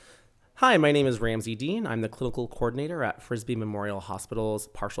Hi, my name is Ramsey Dean. I'm the clinical coordinator at Frisbie Memorial Hospital's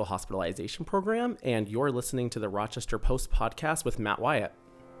partial hospitalization program, and you're listening to the Rochester Post podcast with Matt Wyatt.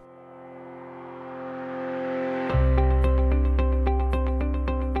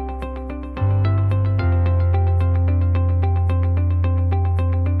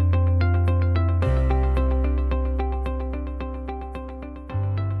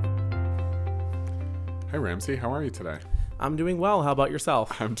 Hi, Ramsey. How are you today? I'm doing well. How about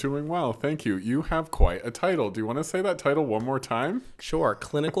yourself? I'm doing well. Thank you. You have quite a title. Do you want to say that title one more time? Sure.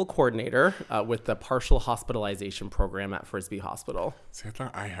 Clinical coordinator with the partial hospitalization program at Frisbie Hospital. See, I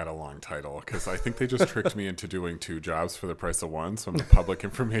thought I had a long title because I think they just tricked me into doing two jobs for the price of one. So I'm the public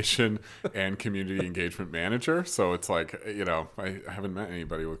information and community engagement manager. So it's like, I haven't met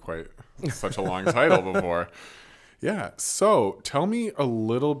anybody with quite such a long title before. Yeah. So tell me a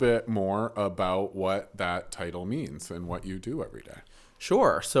little bit more about what that title means and what you do every day.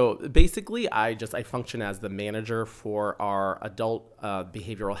 Sure. So basically, I function as the manager for our adult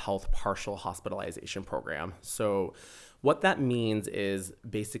behavioral health partial hospitalization program. So what that means is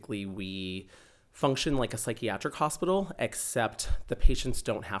basically we function like a psychiatric hospital, except the patients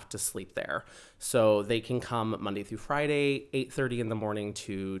don't have to sleep there. So they can come Monday through Friday, 8:30 in the morning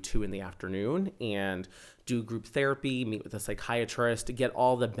to 2 in the afternoon, and do group therapy, meet with a psychiatrist, to get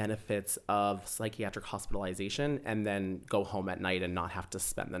all the benefits of psychiatric hospitalization, and then go home at night and not have to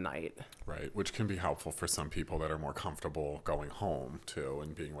spend the night. Right, which can be helpful for some people that are more comfortable going home too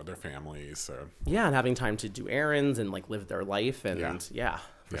and being with their families. So. Yeah, and having time to do errands and live their life, and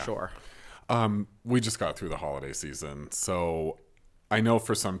for sure. We just got through the holiday season, so I know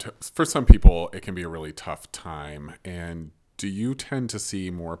for some people it can be a really tough time. And do you tend to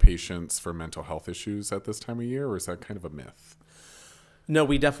see more patients for mental health issues at this time of year, or is that kind of a myth? No,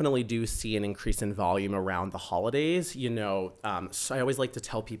 we definitely do see an increase in volume around the holidays. So I always like to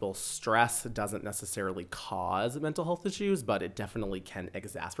tell people stress doesn't necessarily cause mental health issues, but it definitely can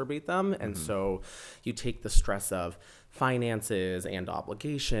exacerbate them. And so you take the stress of finances and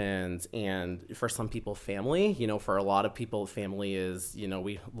obligations, and for some people, family. For a lot of people, family is,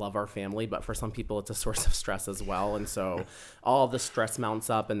 we love our family, but for some people, it's a source of stress as well. And so all the stress mounts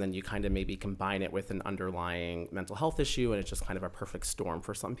up, and then you kind of maybe combine it with an underlying mental health issue, and it's just kind of a perfect storm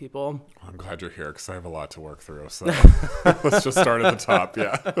for some people. I'm glad you're here because I have a lot to work through. So let's just start at the top.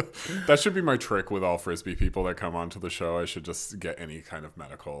 Yeah, that should be my trick with all Frisbie people that come onto the show. I should just get any kind of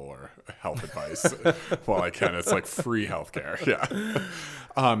medical or health advice while I can. It's like free healthcare.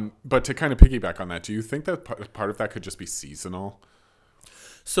 Yeah. But to kind of piggyback on that, do you think that part of that could just be seasonal?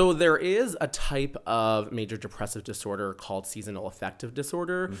 So there is a type of major depressive disorder called seasonal affective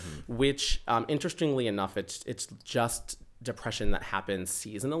disorder, which interestingly enough, it's just depression that happens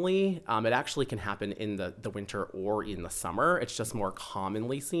seasonally. It actually can happen in the winter or in the summer. It's just more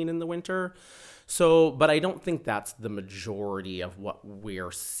commonly seen in the winter. So, but I don't think that's the majority of what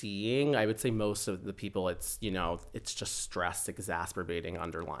we're seeing. I would say most of the people, it's just stress exacerbating an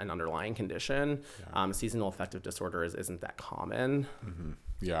underlying condition. Yeah. Seasonal affective disorder isn't that common. Mm-hmm.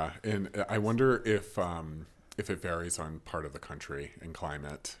 Yeah, and I wonder if it varies on part of the country and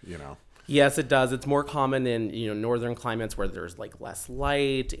climate. Yes, it does. It's more common in, northern climates where there's less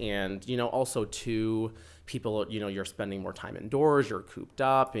light, and, also too, people, you're spending more time indoors, you're cooped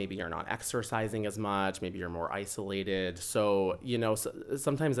up, maybe you're not exercising as much, maybe you're more isolated. So,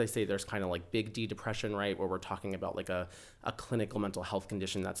 sometimes I say there's kind of big D depression, right, where we're talking about a clinical mental health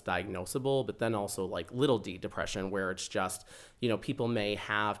condition that's diagnosable, but then also little D depression, where it's just, people may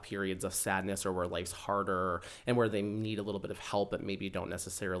have periods of sadness or where life's harder and where they need a little bit of help, but maybe don't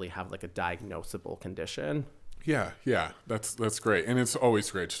necessarily have a diagnosable condition. Yeah, that's great. And it's always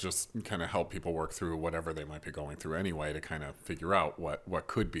great to just kind of help people work through whatever they might be going through anyway, to kind of figure out what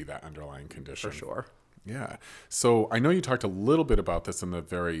could be that underlying condition. For sure. Yeah. So I know you talked a little bit about this in the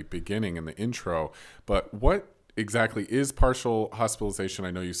very beginning in the intro, but what exactly is partial hospitalization?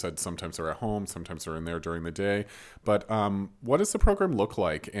 I know you said sometimes they're at home, sometimes they're in there during the day, but what does the program look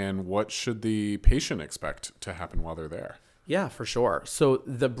like, and what should the patient expect to happen while they're there? Yeah, for sure. So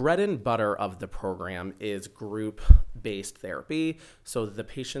the bread and butter of the program is group-based therapy. So the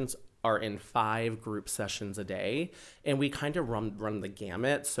patients are in 5 group sessions a day, and we kind of run the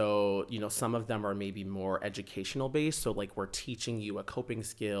gamut. So, some of them are maybe more educational based. So we're teaching you a coping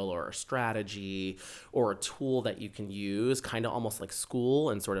skill or a strategy or a tool that you can use, kind of almost like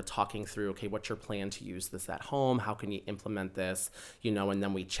school, and sort of talking through, okay, what's your plan to use this at home? How can you implement this? And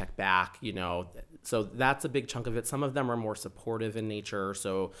then we check back, so that's a big chunk of it. Some of them are more supportive in nature.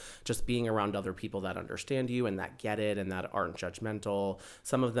 So just being around other people that understand you and that get it and that aren't judgmental.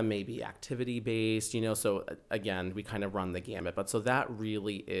 Some of them may be maybe activity based, so again, we kind of run the gamut. But so that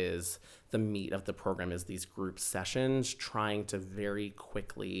really is the meat of the program, is these group sessions, trying to very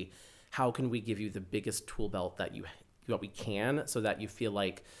quickly, how can we give you the biggest tool belt that we can, so that you feel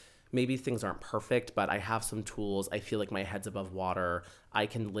like maybe things aren't perfect, but I have some tools. I feel like my head's above water. I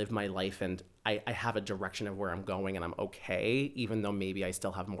can live my life, and I have a direction of where I'm going, and I'm okay, even though maybe I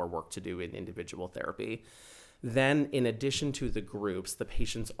still have more work to do in individual therapy. Then, in addition to the groups, the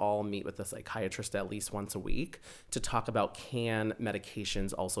patients all meet with the psychiatrist at least once a week to talk about, can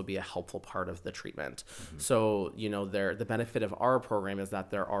medications also be a helpful part of the treatment? Mm-hmm. So, the benefit of our program is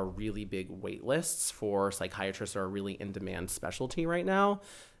that there are really big wait lists for psychiatrists who are really in demand specialty right now.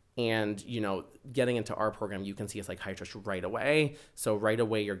 And, getting into our program, you can see a psychiatrist right away. So right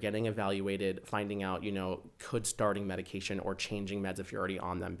away, you're getting evaluated, finding out, could starting medication or changing meds if you're already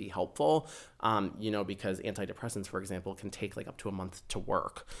on them be helpful? Because antidepressants, for example, can take like up to a month to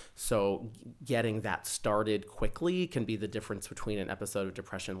work. So getting that started quickly can be the difference between an episode of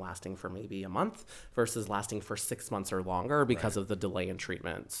depression lasting for maybe a month versus lasting for 6 months or longer because of the delay in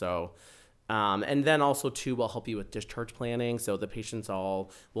treatment. So and then also, too, we'll help you with discharge planning. So the patients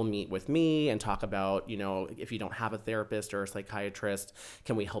all will meet with me and talk about, if you don't have a therapist or a psychiatrist,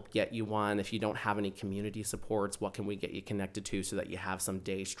 can we help get you one? If you don't have any community supports, what can we get you connected to so that you have some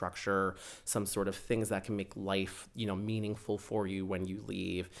day structure, some sort of things that can make life, meaningful for you when you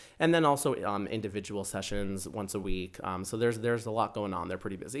leave. And then also individual sessions once a week. So there's a lot going on. They're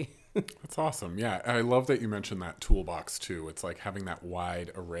pretty busy. That's awesome. Yeah. I love that you mentioned that toolbox too. It's like having that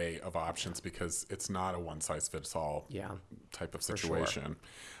wide array of options, because it's not a one size fits all type of situation.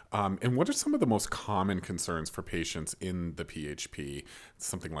 Sure. And what are some of the most common concerns for patients in the PHP?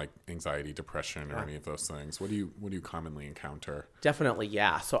 Something like anxiety, depression, or any of those things. What do you commonly encounter? Definitely,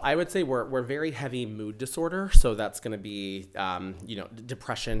 yeah. So I would say we're very heavy mood disorder. So that's going to be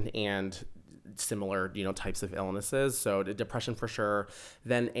depression and similar, types of illnesses. So depression for sure.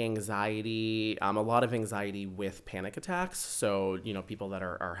 Then anxiety, a lot of anxiety with panic attacks. So, people that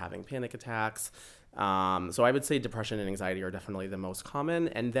are having panic attacks. So I would say depression and anxiety are definitely the most common.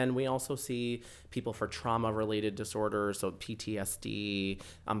 And then we also see people for trauma-related disorders. So PTSD,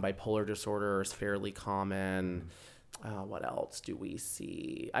 bipolar disorder is fairly common. What else do we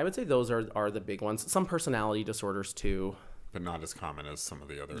see? I would say those are the big ones. Some personality disorders too. But not as common as some of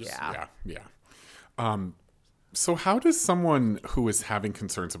the others. Yeah. So how does someone who is having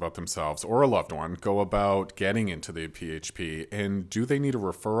concerns about themselves or a loved one go about getting into the PHP? And do they need a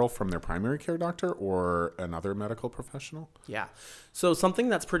referral from their primary care doctor or another medical professional? Yeah. So something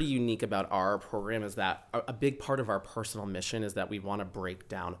that's pretty unique about our program is that a big part of our personal mission is that we want to break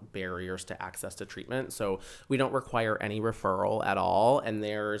down barriers to access to treatment. So we don't require any referral at all. And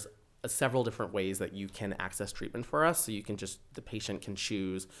there's several different ways that you can access treatment for us. So the patient can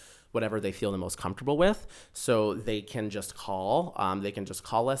choose whatever they feel the most comfortable with. So they can just call. They can just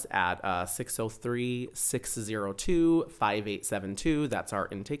call us at 603-602-5872. That's our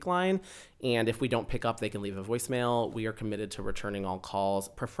intake line. And if we don't pick up, they can leave a voicemail. We are committed to returning all calls,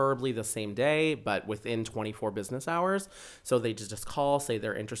 preferably the same day, but within 24 business hours. So they just call, say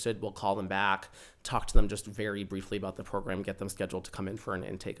they're interested. We'll call them back, talk to them just very briefly about the program, get them scheduled to come in for an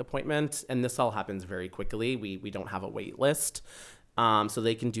intake appointment. And this all happens very quickly. We don't have a wait list. So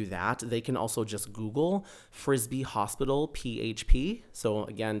they can do that. They can also just Google Frisbie Hospital PHP. So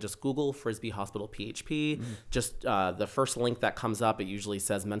again, just Google Frisbie Hospital PHP. Just the first link that comes up, it usually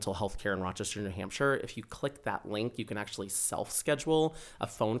says mental health care in Rochester, New Hampshire. If you click that link, you can actually self-schedule a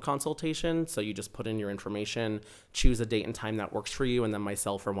phone consultation. So you just put in your information, choose a date and time that works for you, and then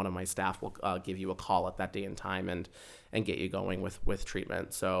myself or one of my staff will give you a call at that day and time and get you going with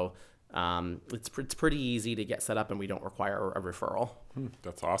treatment. So it's pretty easy to get set up, and we don't require a referral.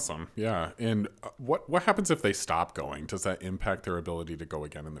 That's awesome. Yeah. And what happens if they stop going? Does that impact their ability to go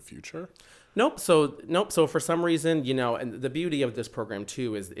again in the future? Nope. So for some reason, and the beauty of this program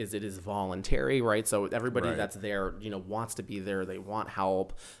too is it is voluntary, right? So everybody that's there, wants to be there. They want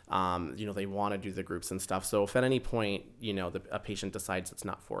help. They want to do the groups and stuff. So if at any point, a patient decides it's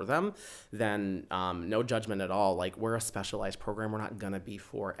not for them, then no judgment at all. Like, we're a specialized program. We're not going to be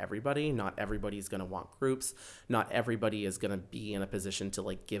for everybody. Not everybody's going to want groups. Not everybody is going to be in a position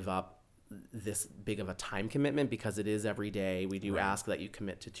to give up this big of a time commitment, because it is every day. We do ask that you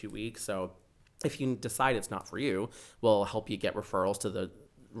commit to 2 weeks. So if you decide it's not for you, we'll help you get referrals to the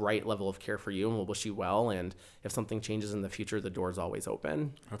right level of care for you, and we'll wish you well. And if something changes in the future, the door's always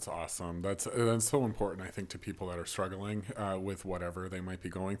open. That's awesome. That's so important, I think, to people that are struggling with whatever they might be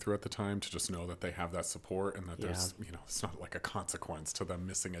going through at the time, to just know that they have that support, and that there's, it's not like a consequence to them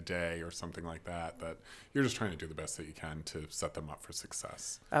missing a day or something like that, that you're just trying to do the best that you can to set them up for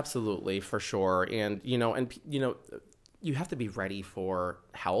success. Absolutely, for sure. And, you have to be ready for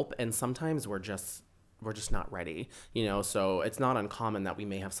help. And sometimes we're just not ready, so it's not uncommon that we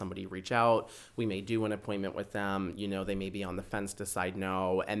may have somebody reach out. We may do an appointment with them, they may be on the fence, decide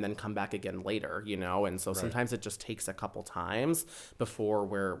no, and then come back again later, and so sometimes it just takes a couple times before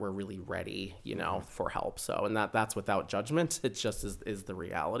we're really ready, for help. So, and that's without judgment. It just is the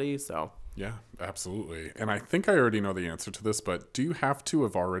reality. So. Yeah, absolutely. And I think I already know the answer to this, but do you have to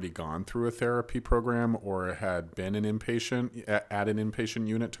have already gone through a therapy program or had been an inpatient at an inpatient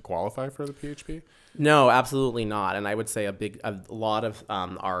unit to qualify for the PHP? No, absolutely not. And I would say a lot of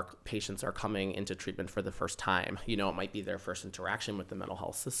our patients are coming into treatment for the first time. It might be their first interaction with the mental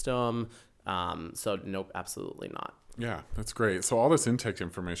health system. So nope, absolutely not. Yeah, that's great. So all this intake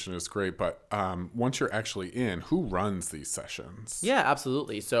information is great, but once you're actually in, who runs these sessions? Yeah,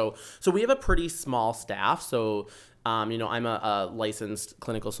 absolutely. So we have a pretty small staff. So, I'm a licensed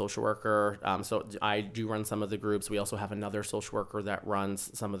clinical social worker. So I do run some of the groups. We also have another social worker that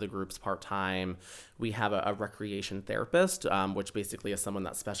runs some of the groups part-time. We have a recreation therapist, which basically is someone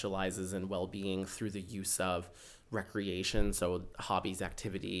that specializes in well-being through the use of recreation, so hobbies,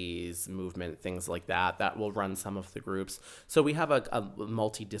 activities, movement, things like that will run some of the groups. So we have a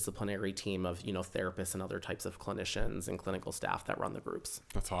multidisciplinary team of therapists and other types of clinicians and clinical staff that run the groups.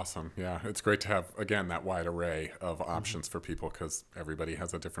 That's awesome. Yeah, it's great to have, again, that wide array of options for people, because everybody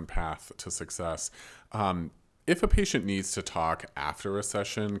has a different path to success. If a patient needs to talk after a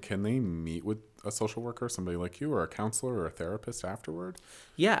session, can they meet with a social worker, somebody like you, or a counselor or a therapist afterward?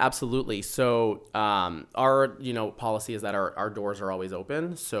 Yeah, absolutely. So our policy is that our doors are always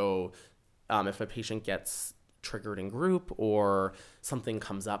open. So if a patient gets triggered in group or something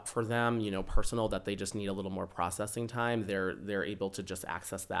comes up for them, personal, that they just need a little more processing time, they're able to just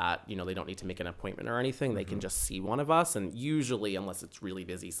access that. They don't need to make an appointment or anything. They can just see one of us. And usually, unless it's really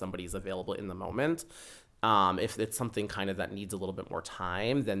busy, somebody's available in the moment. If it's something kind of that needs a little bit more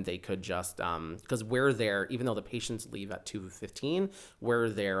time, then they could just, because we're there, even though the patients leave at 2:15, we're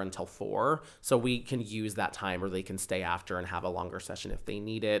there until 4. So we can use that time, or they can stay after and have a longer session if they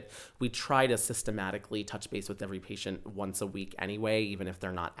need it. We try to systematically touch base with every patient once a week anyway, even if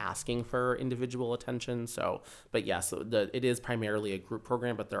they're not asking for individual attention. So, but yeah, so it is primarily a group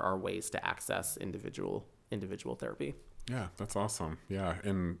program, but there are ways to access individual therapy. Yeah, that's awesome. Yeah.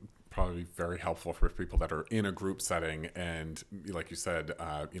 And probably very helpful for people that are in a group setting, and like you said,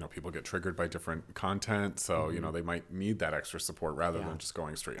 people get triggered by different content, so they might need that extra support rather than just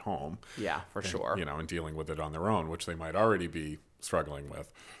going straight home. Yeah, for sure. And dealing with it on their own, which they might already be struggling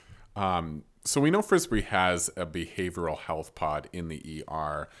with. So we know Frisbie has a behavioral health pod in the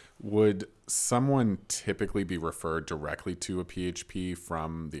ER. Would someone typically be referred directly to a PHP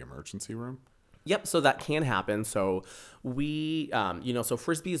from the emergency room? Yep, so that can happen. So we, so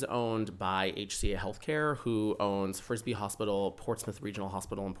Frisbie is owned by HCA Healthcare, who owns Frisbie Hospital, Portsmouth Regional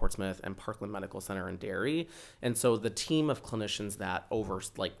Hospital in Portsmouth, and Parkland Medical Center in Derry. And so the team of clinicians that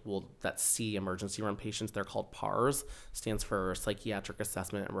that see emergency room patients, they're called PARS, stands for Psychiatric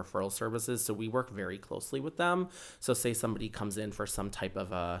Assessment and Referral Services. So we work very closely with them. So say somebody comes in for some type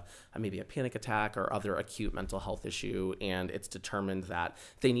of maybe a panic attack or other acute mental health issue, and it's determined that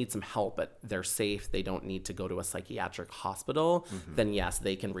they need some help, but they're safe, they don't need to go to a psychiatric hospital, then yes,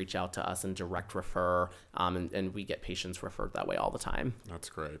 they can reach out to us and direct refer, and we get patients referred that way all the time. That's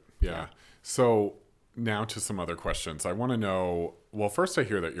great. Yeah. So now to some other questions. I want to know, well, first I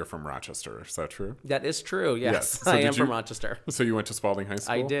hear that you're from Rochester. Is that true? That is true, yes. So I am from Rochester. So you went to Spalding High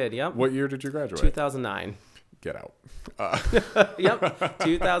School? I did, yep. What year did you graduate? 2009. Get out. Yep,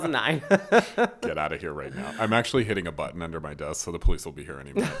 2009. Get out of here right now. I'm actually hitting a button under my desk, so the police will be here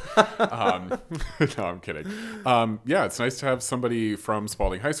any minute. No, I'm kidding. Yeah, it's nice to have somebody from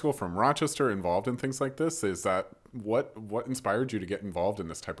Spalding High School, from Rochester, involved in things like this. Is that what inspired you to get involved in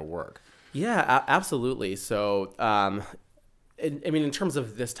this type of work? Yeah, absolutely. So, in terms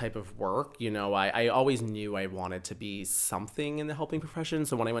of this type of work, I always knew I wanted to be something in the helping profession.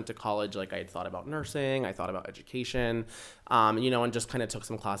 So when I went to college, I had thought about nursing, I thought about education, and just kind of took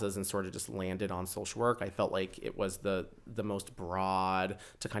some classes and sort of just landed on social work. I felt like it was the most broad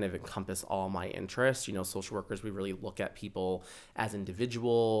to kind of encompass all my interests. Social workers, we really look at people as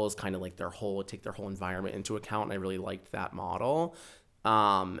individuals, kind of like take their whole environment into account. And I really liked that model.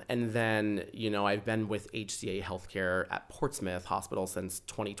 And then, I've been with HCA Healthcare at Portsmouth Hospital since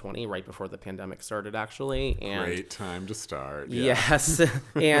 2020, right before the pandemic started, actually. And great time to start. yes.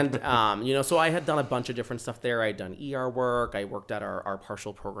 And, so I had done a bunch of different stuff there. I'd done ER work. I worked at our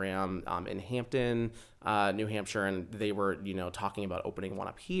partial program in Hampton, New Hampshire, and they were, talking about opening one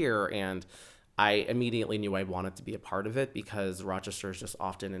up here. And I immediately knew I wanted to be a part of it because Rochester is just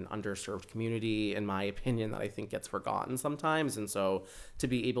often an underserved community, in my opinion, that I think gets forgotten sometimes. And so to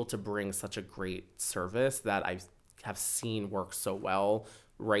be able to bring such a great service that I have seen work so well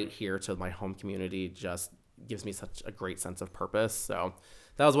right here to my home community just gives me such a great sense of purpose. So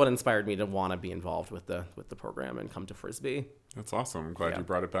that was what inspired me to want to be involved with the program and come to Frisbie. That's awesome. I'm glad you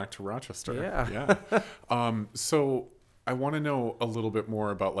brought it back to Rochester. Yeah. So I want to know a little bit more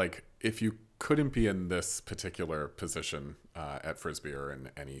about, like, if you couldn't be in this particular position at Frisbie or in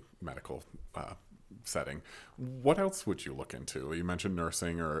any medical setting, what else would you look into? You mentioned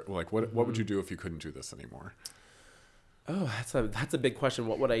nursing, or like what would you do if you couldn't do this anymore? Oh, that's a big question.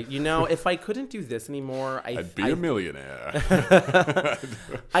 What would I, if I couldn't do this anymore, I'd be a millionaire.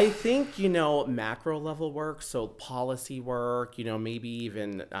 I think, macro level work, so policy work, maybe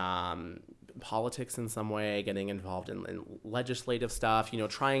even politics in some way, getting involved in legislative stuff,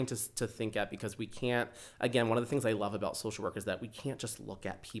 trying to think at, because we can't, again, one of the things I love about social work is that we can't just look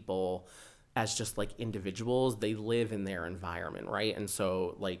at people as just like individuals. They live in their environment, right? And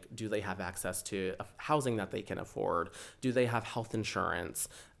so, like, do they have access to housing that they can afford? Do they have health insurance?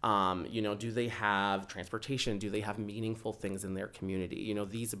 Do they have transportation? Do they have meaningful things in their community?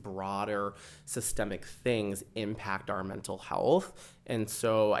 These broader systemic things impact our mental health. And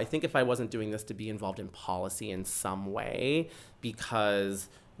so I think if I wasn't doing this, to be involved in policy in some way, because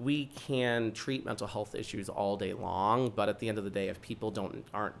we can treat mental health issues all day long, but at the end of the day, if people don't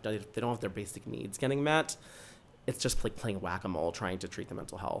have their basic needs getting met, it's just like playing whack-a-mole trying to treat the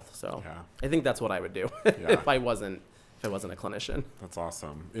mental health. So I think that's what I would do if I wasn't a clinician. That's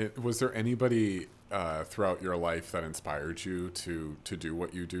awesome. Was there anybody throughout your life that inspired you to do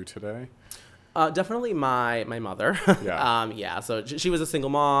what you do today? Definitely my mother. Yeah. So she was a single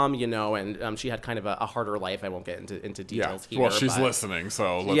mom, and she had kind of a harder life. I won't get into details here. Well, she's listening,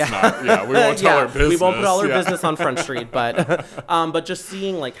 so let's not. Yeah, we won't tell her business. We won't put all her business on Front Street, but just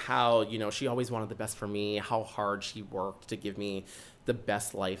seeing like how, she always wanted the best for me, how hard she worked to give me the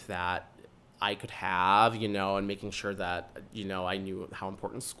best life that I could have, and making sure that, I knew how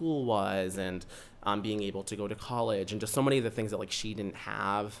important school was, and being able to go to college, and just so many of the things that like she didn't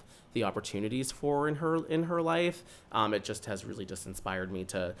have the opportunities for in her life. It just has really just inspired me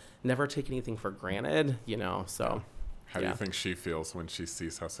to never take anything for granted, so. How do you think she feels when she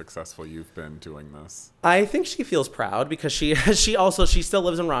sees how successful you've been doing this? I think she feels proud because she still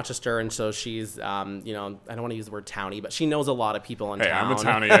lives in Rochester, and so she's I don't want to use the word townie, but she knows a lot of people in town. Hey, I'm a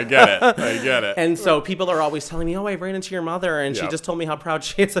townie. I get it. And so people are always telling me, "Oh, I ran into your mother," and she just told me how proud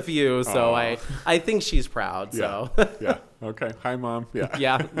she is of you. So I think she's proud. So yeah. Okay. Hi, Mom. Yeah.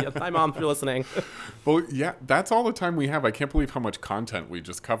 Yeah. Hi, Mom, if you're listening. Well, yeah, that's all the time we have. I can't believe how much content we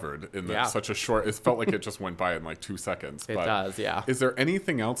just covered in such a short. It felt like it just went by in like 2 seconds. It does, yeah. Is there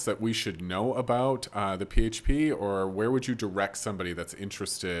anything else that we should know about the PHP, or where would you direct somebody that's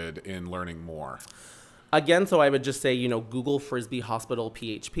interested in learning more? Again, so I would just say, Google Frisbie Hospital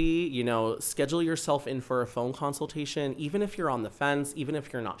PHP, schedule yourself in for a phone consultation, even if you're on the fence, even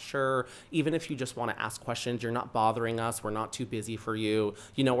if you're not sure, even if you just want to ask questions, you're not bothering us, we're not too busy for you,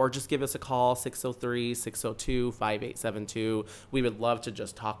 or just give us a call, 603-602-5872. We would love to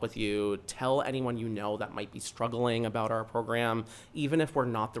just talk with you. Tell anyone that might be struggling about our program. Even if we're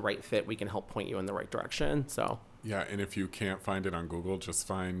not the right fit, we can help point you in the right direction. So. Yeah, and if you can't find it on Google, just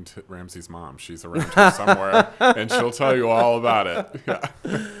find Ramsey's mom. She's around here somewhere, and she'll tell you all about it.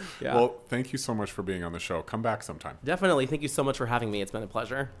 Yeah. Well, thank you so much for being on the show. Come back sometime. Definitely. Thank you so much for having me. It's been a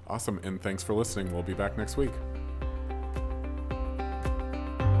pleasure. Awesome, and thanks for listening. We'll be back next week.